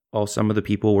while some of the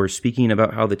people were speaking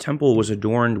about how the temple was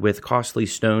adorned with costly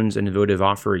stones and votive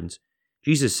offerings,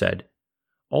 Jesus said,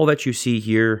 "All that you see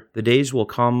here, the days will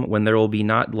come when there will be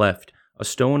not left a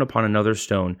stone upon another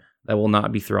stone that will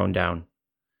not be thrown down."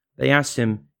 They asked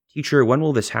him, "Teacher, when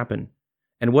will this happen?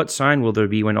 And what sign will there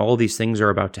be when all these things are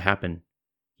about to happen?"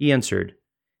 He answered,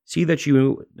 "See that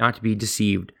you not be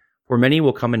deceived, for many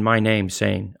will come in my name,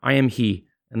 saying, 'I am he,'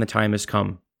 and the time has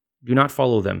come. Do not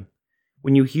follow them.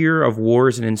 When you hear of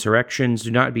wars and insurrections,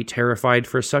 do not be terrified,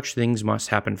 for such things must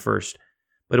happen first,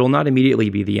 but it will not immediately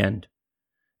be the end."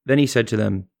 Then he said to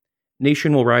them,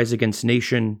 "Nation will rise against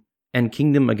nation, and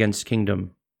kingdom against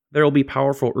kingdom. There will be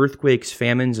powerful earthquakes,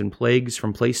 famines, and plagues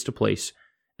from place to place,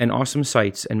 and awesome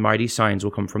sights and mighty signs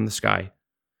will come from the sky.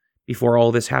 Before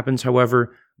all this happens,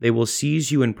 however, they will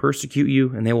seize you and persecute you,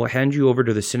 and they will hand you over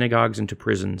to the synagogues and to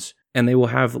prisons, and they will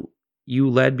have you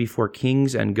led before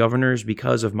kings and governors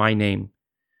because of my name.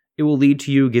 It will lead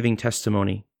to you giving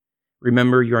testimony.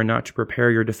 Remember, you are not to prepare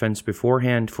your defense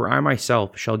beforehand, for I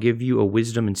myself shall give you a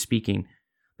wisdom in speaking,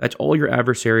 that all your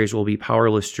adversaries will be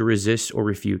powerless to resist or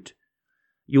refute.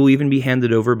 You will even be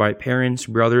handed over by parents,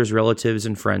 brothers, relatives,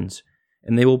 and friends,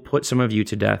 and they will put some of you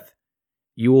to death.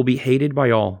 You will be hated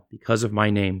by all because of my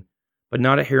name, but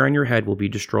not a hair on your head will be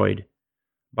destroyed.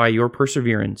 By your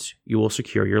perseverance, you will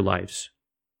secure your lives."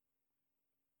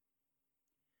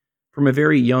 From a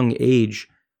very young age,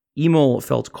 Emil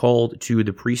felt called to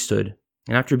the priesthood,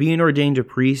 and after being ordained a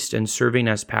priest and serving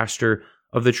as pastor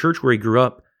of the church where he grew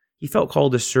up, he felt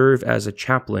called to serve as a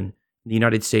chaplain in the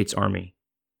United States Army.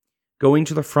 Going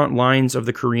to the front lines of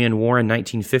the Korean War in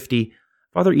 1950,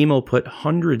 Father Emil put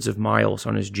hundreds of miles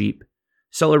on his Jeep,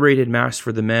 celebrated Mass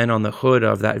for the men on the hood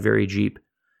of that very Jeep,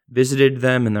 visited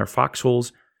them in their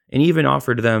foxholes, and even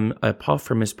offered them a puff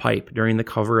from his pipe during the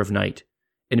cover of night,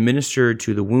 and ministered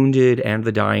to the wounded and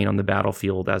the dying on the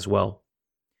battlefield as well.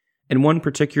 In one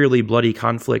particularly bloody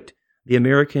conflict, the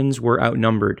Americans were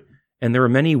outnumbered, and there were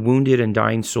many wounded and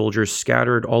dying soldiers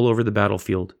scattered all over the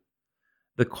battlefield.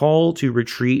 The call to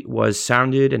retreat was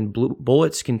sounded and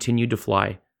bullets continued to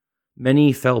fly.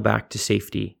 Many fell back to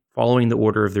safety, following the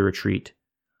order of the retreat.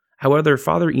 However,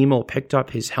 Father Emil picked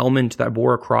up his helmet that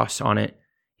bore a cross on it,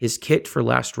 his kit for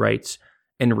last rites,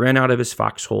 and ran out of his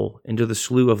foxhole into the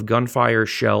slew of gunfire,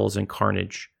 shells, and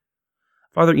carnage.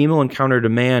 Father Emil encountered a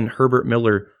man, Herbert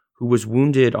Miller, who was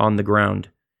wounded on the ground.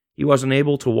 He was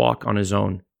unable to walk on his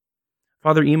own.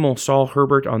 Father Emil saw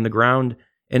Herbert on the ground,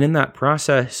 and in that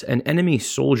process, an enemy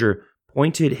soldier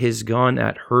pointed his gun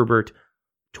at Herbert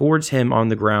towards him on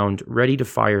the ground, ready to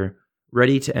fire,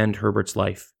 ready to end Herbert's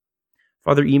life.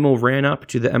 Father Emil ran up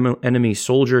to the enemy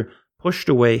soldier, pushed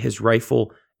away his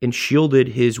rifle, and shielded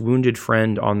his wounded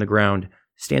friend on the ground,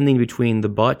 standing between the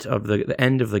butt of the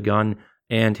end of the gun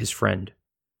and his friend.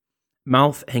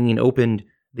 Mouth hanging open,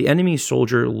 the enemy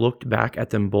soldier looked back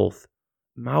at them both,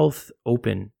 mouth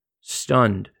open,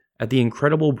 stunned at the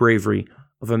incredible bravery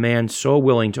of a man so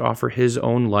willing to offer his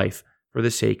own life for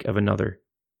the sake of another.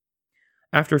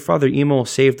 After Father Emil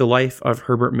saved the life of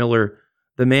Herbert Miller,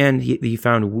 the man he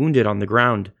found wounded on the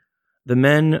ground,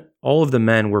 all of the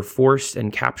men were forced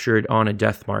and captured on a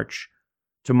death march,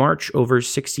 to march over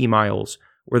 60 miles,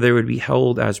 where they would be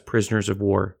held as prisoners of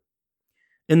war.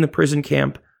 In the prison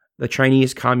camp, the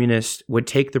Chinese communists would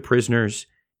take the prisoners,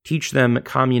 teach them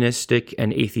communistic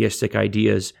and atheistic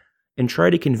ideas, and try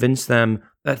to convince them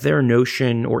that their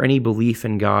notion or any belief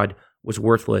in God was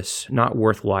worthless, not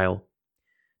worthwhile.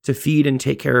 To feed and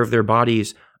take care of their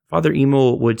bodies, Father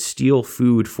Emil would steal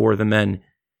food for the men.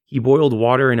 He boiled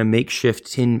water in a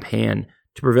makeshift tin pan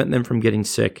to prevent them from getting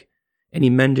sick, and he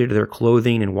mended their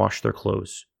clothing and washed their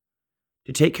clothes.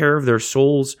 To take care of their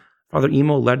souls, Father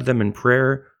Emil led them in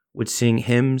prayer, would sing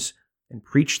hymns, and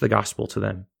preach the gospel to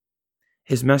them.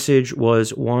 His message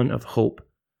was one of hope,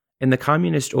 and the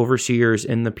communist overseers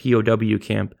in the POW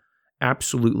camp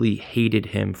absolutely hated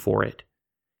him for it.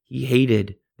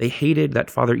 They hated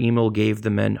that Father Emil gave the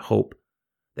men hope,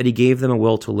 that he gave them a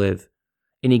will to live,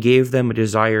 and he gave them a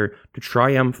desire to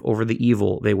triumph over the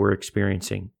evil they were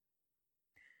experiencing.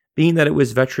 Being that it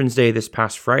was Veterans Day this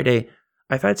past Friday,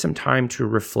 I've had some time to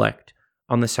reflect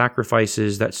on the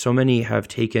sacrifices that so many have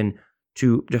taken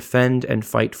to defend and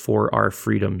fight for our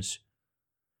freedoms.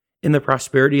 In the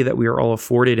prosperity that we are all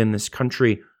afforded in this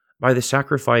country by the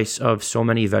sacrifice of so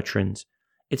many veterans,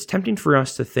 it's tempting for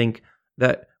us to think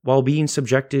that while being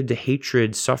subjected to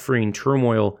hatred, suffering,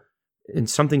 turmoil, and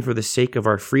something for the sake of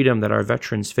our freedom that our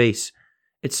veterans face,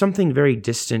 it's something very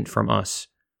distant from us.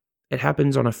 It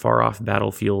happens on a far-off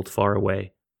battlefield far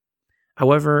away.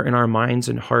 However, in our minds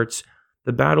and hearts,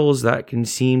 the battles that can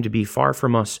seem to be far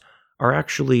from us are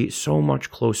actually so much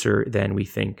closer than we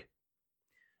think.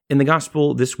 In the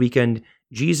gospel this weekend,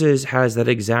 Jesus has that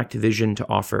exact vision to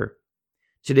offer.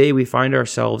 Today we find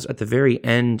ourselves at the very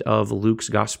end of Luke's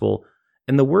gospel,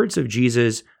 and the words of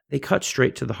Jesus, they cut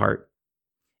straight to the heart.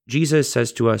 Jesus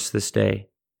says to us this day,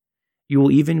 "You will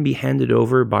even be handed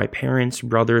over by parents,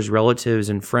 brothers, relatives,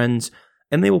 and friends,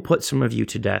 and they will put some of you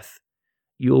to death.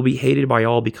 You will be hated by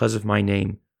all because of my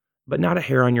name, but not a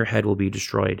hair on your head will be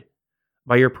destroyed.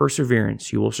 By your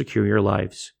perseverance, you will secure your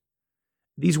lives."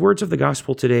 These words of the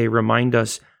gospel today remind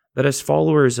us that as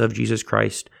followers of Jesus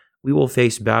Christ, we will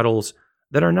face battles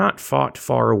that are not fought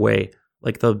far away,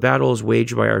 like the battles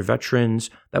waged by our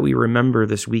veterans that we remember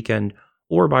this weekend,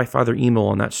 or by Father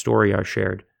Emil in that story I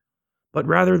shared. But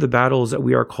rather the battles that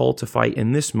we are called to fight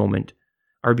in this moment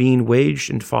are being waged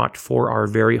and fought for our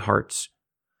very hearts,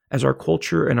 as our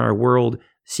culture and our world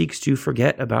seeks to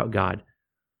forget about God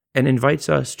and invites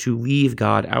us to leave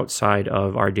God outside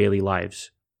of our daily lives.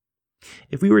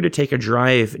 If we were to take a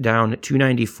drive down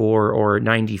 294 or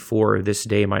 94 this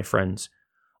day, my friends,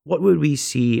 what would we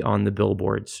see on the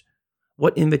billboards?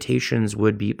 What invitations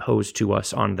would be posed to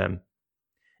us on them?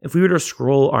 If we were to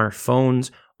scroll our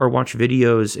phones or watch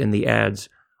videos in the ads,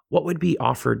 what would be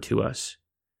offered to us?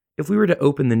 If we were to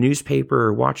open the newspaper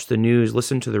or watch the news,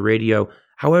 listen to the radio,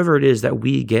 however it is that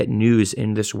we get news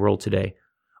in this world today,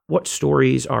 what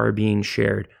stories are being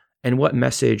shared and what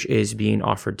message is being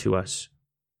offered to us?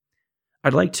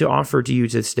 I'd like to offer to you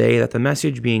this day that the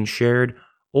message being shared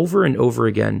over and over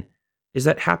again is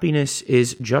that happiness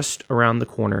is just around the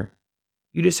corner.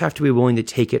 You just have to be willing to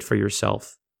take it for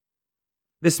yourself.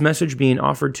 This message being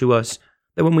offered to us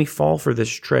that when we fall for this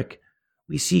trick,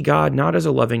 we see God not as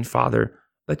a loving father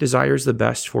that desires the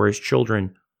best for his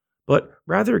children, but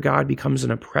rather God becomes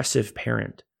an oppressive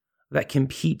parent that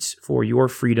competes for your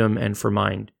freedom and for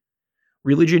mine.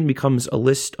 Religion becomes a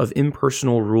list of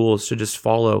impersonal rules to just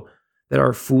follow that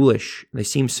are foolish, they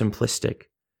seem simplistic.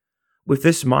 With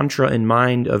this mantra in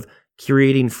mind of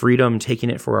curating freedom, taking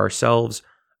it for ourselves,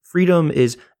 freedom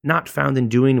is not found in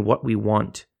doing what we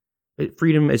want.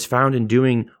 Freedom is found in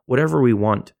doing whatever we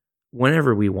want,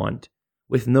 whenever we want,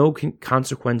 with no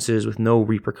consequences, with no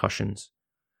repercussions.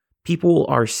 People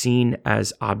are seen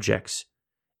as objects,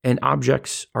 and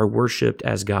objects are worshipped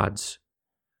as gods.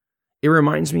 It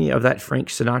reminds me of that Frank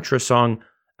Sinatra song,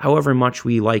 However Much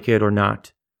We Like It or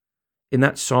Not. In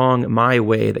that song, My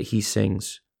Way, that he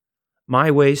sings,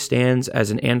 My Way stands as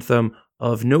an anthem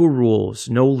of no rules,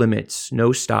 no limits,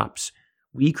 no stops.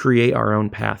 We create our own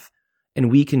path, and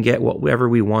we can get whatever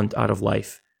we want out of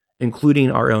life,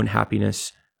 including our own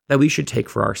happiness that we should take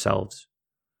for ourselves.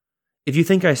 If you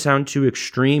think I sound too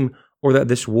extreme or that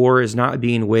this war is not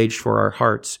being waged for our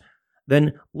hearts,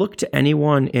 then look to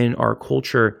anyone in our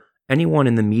culture, anyone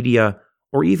in the media,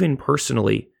 or even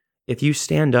personally, if you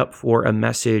stand up for a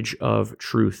message of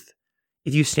truth,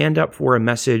 if you stand up for a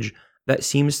message that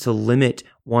seems to limit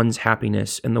one's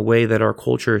happiness in the way that our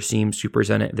culture seems to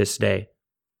present it this day,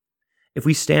 if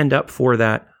we stand up for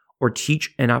that or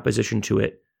teach in opposition to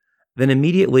it, then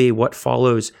immediately what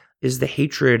follows is the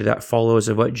hatred that follows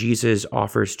of what Jesus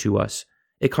offers to us.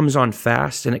 It comes on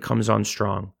fast and it comes on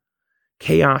strong.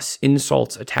 Chaos,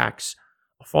 insults, attacks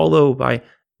follow by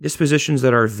dispositions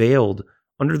that are veiled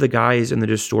under the guise and the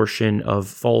distortion of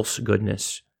false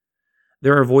goodness.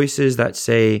 There are voices that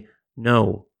say,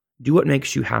 no, do what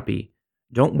makes you happy.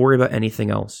 Don't worry about anything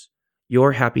else.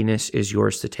 Your happiness is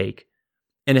yours to take.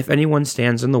 And if anyone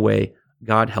stands in the way,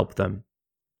 God help them.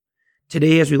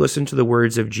 Today, as we listen to the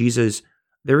words of Jesus,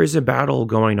 there is a battle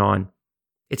going on.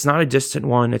 It's not a distant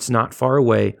one. It's not far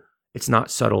away. It's not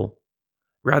subtle.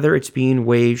 Rather, it's being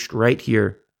waged right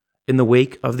here in the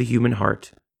wake of the human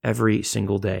heart every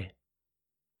single day.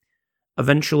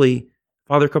 Eventually,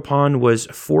 Father Capon was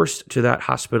forced to that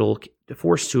hospital,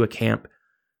 forced to a camp,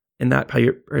 in that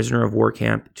prisoner of war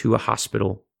camp to a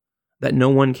hospital that no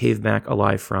one came back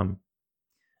alive from.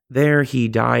 There he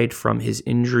died from his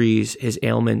injuries, his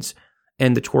ailments,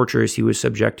 and the tortures he was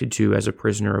subjected to as a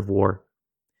prisoner of war.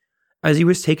 As he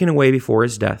was taken away before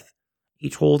his death, he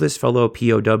told his fellow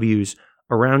POWs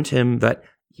around him that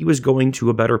he was going to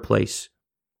a better place,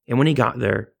 and when he got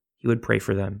there, he would pray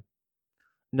for them.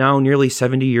 Now, nearly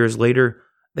 70 years later,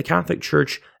 the Catholic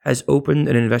Church has opened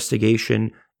an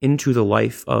investigation into the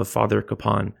life of Father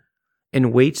Capon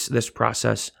and waits this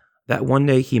process that one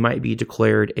day he might be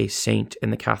declared a saint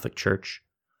in the Catholic Church.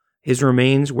 His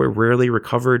remains were rarely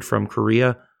recovered from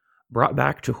Korea, brought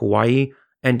back to Hawaii,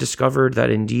 and discovered that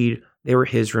indeed they were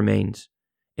his remains.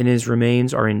 And his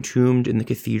remains are entombed in the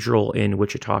cathedral in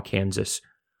Wichita, Kansas,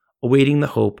 awaiting the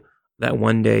hope that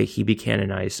one day he be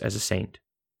canonized as a saint.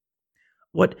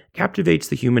 What captivates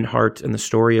the human heart in the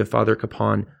story of Father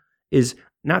Capon is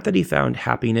Not that he found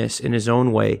happiness in his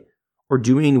own way or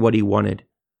doing what he wanted,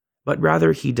 but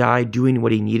rather he died doing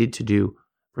what he needed to do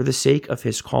for the sake of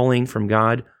his calling from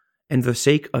God and the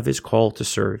sake of his call to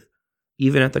serve,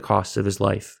 even at the cost of his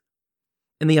life.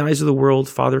 In the eyes of the world,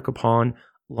 Father Capon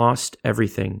lost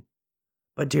everything,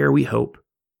 but dare we hope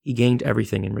he gained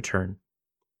everything in return.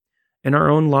 In our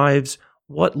own lives,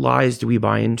 what lies do we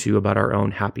buy into about our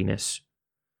own happiness?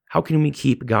 How can we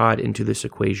keep God into this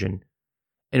equation?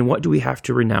 And what do we have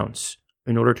to renounce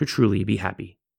in order to truly be happy?